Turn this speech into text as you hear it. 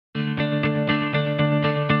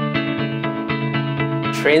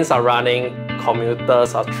trains are running,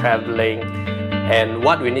 commuters are traveling, and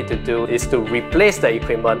what we need to do is to replace the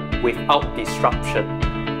equipment without disruption.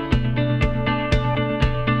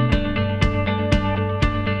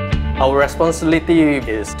 Our responsibility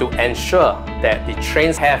is to ensure that the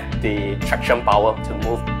trains have the traction power to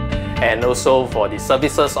move, and also for the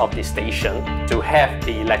services of the station to have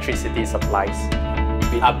the electricity supplies.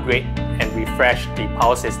 We upgrade and refresh the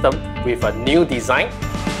power system with a new design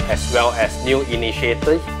as well as new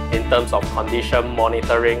initiatives in terms of condition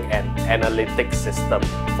monitoring and analytics system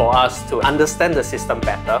for us to understand the system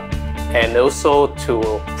better and also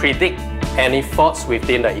to predict any faults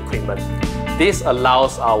within the equipment. This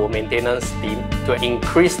allows our maintenance team to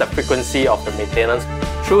increase the frequency of the maintenance.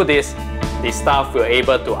 Through this, the staff will be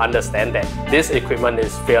able to understand that this equipment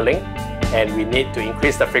is failing and we need to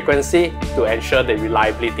increase the frequency to ensure the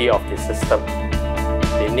reliability of the system.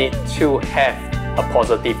 They need to have a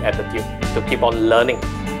positive attitude to keep on learning,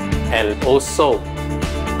 and also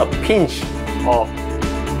a pinch of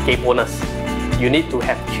cave owners. You need to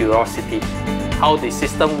have curiosity, how the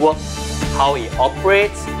system works, how it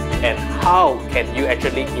operates, and how can you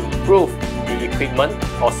actually improve the equipment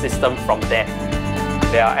or system from there.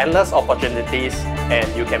 There are endless opportunities and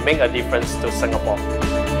you can make a difference to Singapore.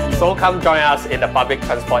 So come join us in the public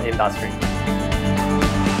transport industry.